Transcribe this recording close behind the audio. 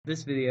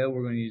This video,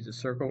 we're going to use the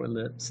circle,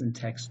 ellipse, and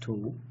text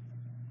tool.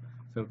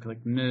 So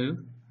click New,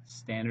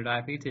 Standard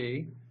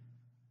IPT,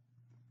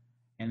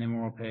 and then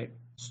we'll pick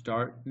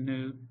Start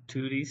New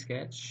 2D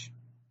Sketch.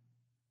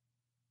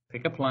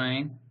 Pick a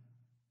plane,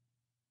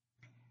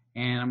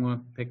 and I'm going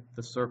to pick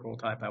the circle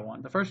type I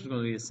want. The first is going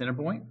to be the center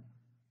point.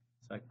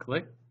 So I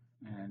click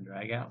and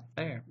drag out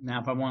there. Now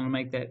if I want to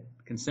make that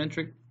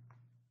concentric,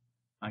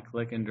 I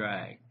click and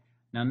drag.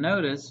 Now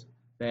notice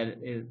that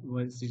it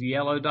was a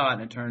yellow dot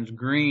and it turns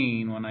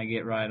green when I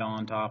get right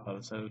on top of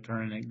it. So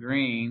turning it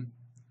green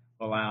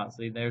will allow it.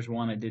 See, there's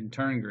one that didn't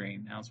turn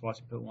green. Now let's watch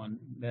it put one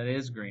that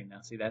is green.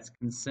 Now see, that's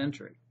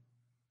concentric.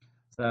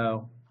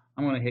 So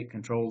I'm going to hit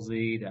Control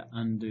Z to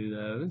undo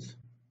those.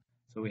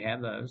 So we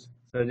have those.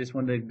 So I just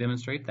wanted to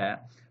demonstrate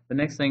that. The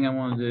next thing I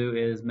want to do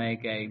is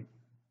make a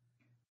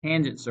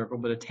tangent circle.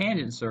 But a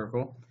tangent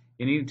circle,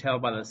 you need to tell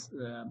by this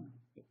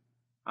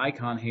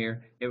icon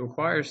here, it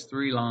requires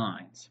 3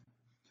 lines.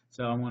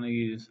 So I'm going to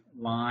use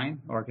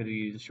line, or I could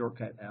use a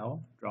shortcut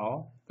L,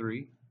 draw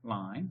 3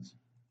 lines.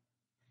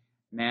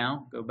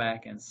 Now go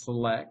back and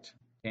select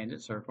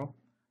tangent circle,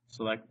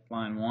 select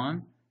line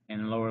 1,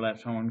 and in the lower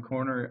left hand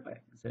corner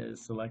it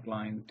says select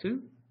line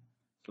 2,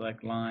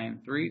 select line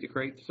 3 to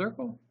create the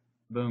circle.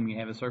 Boom, you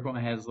have a circle and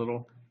it has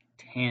little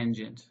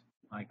tangent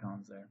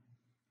icons there.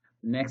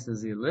 Next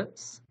is the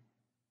ellipse.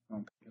 I'm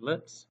going to pick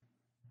ellipse,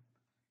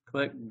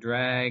 click,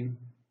 drag,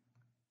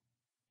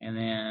 and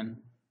then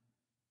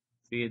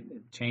see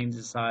it changes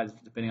the size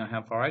depending on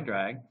how far I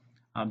drag.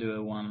 I'll do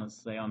a one, let's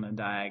say, on the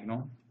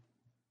diagonal.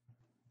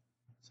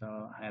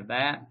 So I have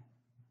that.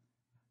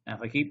 Now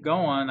if I keep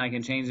going, I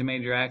can change the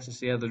major axis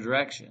the other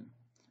direction.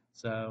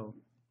 So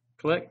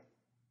click.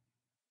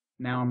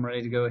 Now I'm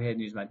ready to go ahead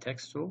and use my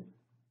text tool.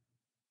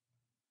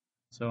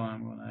 So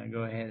I'm going to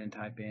go ahead and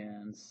type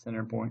in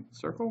center point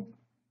circle.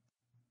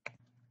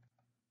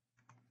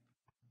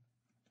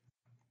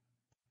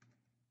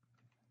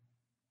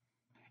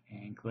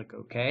 And click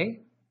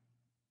OK.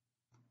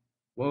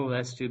 Whoa,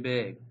 that's too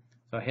big.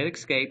 So I hit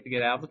escape to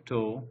get out of the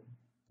tool,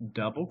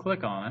 double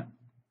click on it,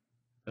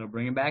 it'll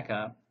bring it back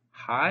up,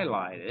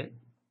 highlight it,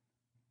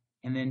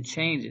 and then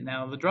change it.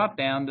 Now the drop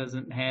down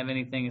doesn't have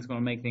anything that's going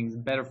to make things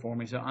better for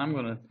me, so I'm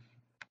going to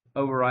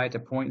override to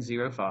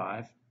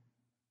 0.05,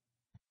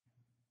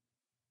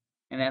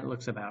 and that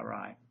looks about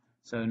right.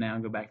 So now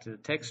go back to the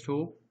text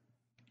tool,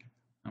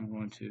 I'm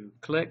going to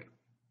click,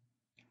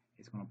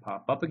 it's going to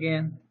pop up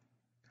again,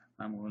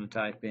 I'm going to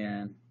type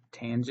in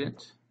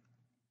tangent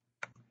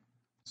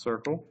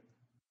circle,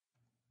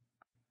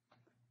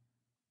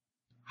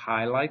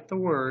 highlight the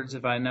words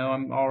if I know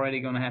I'm already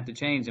going to have to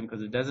change them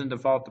because it doesn't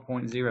default to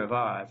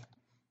 0.05,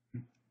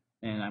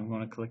 and I'm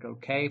going to click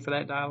OK for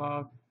that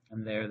dialog,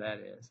 and there that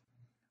is.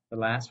 The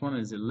last one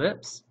is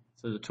ellipse,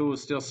 so the tool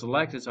is still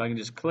selected, so I can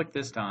just click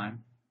this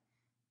time,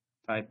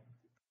 type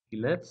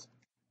ellipse,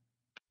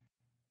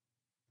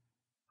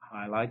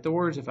 highlight the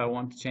words if I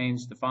want to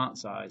change the font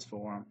size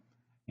for them,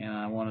 and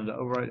I wanted to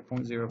overwrite at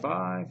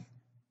 0.05.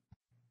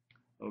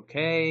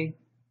 Okay,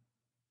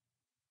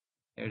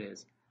 there it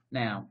is.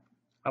 Now,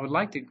 I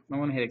want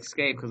to hit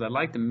escape because I'd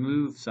like to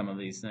move some of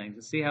these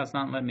things. See how it's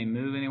not letting me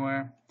move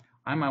anywhere?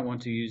 I might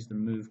want to use the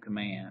move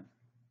command.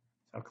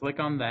 So I'll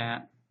click on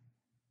that,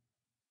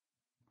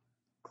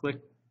 click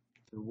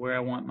to where I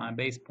want my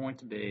base point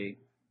to be,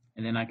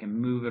 and then I can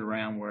move it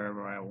around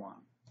wherever I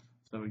want.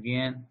 So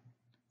again,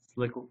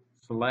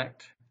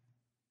 select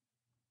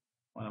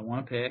what I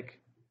want to pick.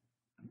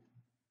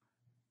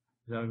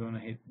 So I'm going to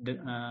hit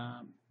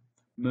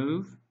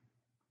move,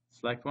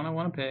 select what I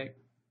want to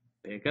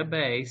pick a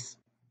base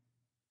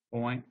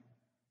point,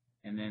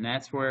 and then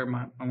that's where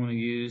I'm going to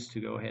use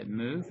to go ahead and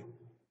move.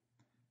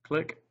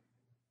 Click,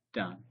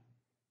 done.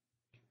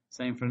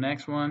 Same for the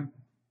next one,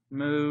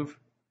 move,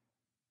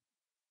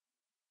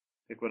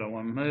 pick what I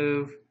want to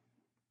move,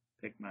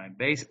 pick my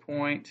base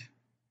point.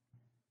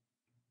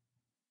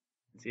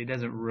 See, it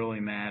doesn't really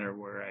matter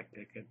where I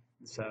pick it.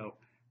 So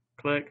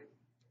click,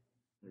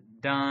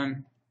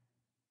 done.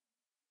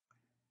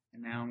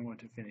 And now I'm going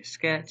to finish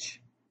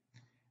sketch,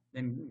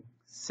 then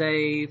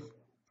save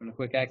from the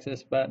quick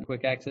access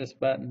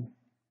button,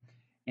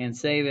 and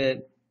save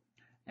it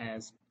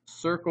as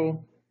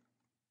circle,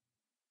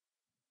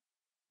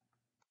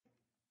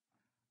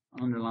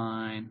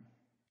 underline,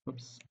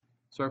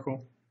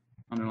 circle,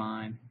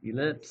 underline,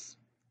 ellipse,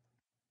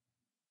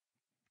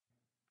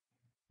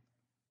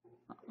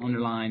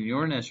 underline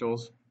your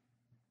initials,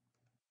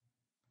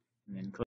 and then click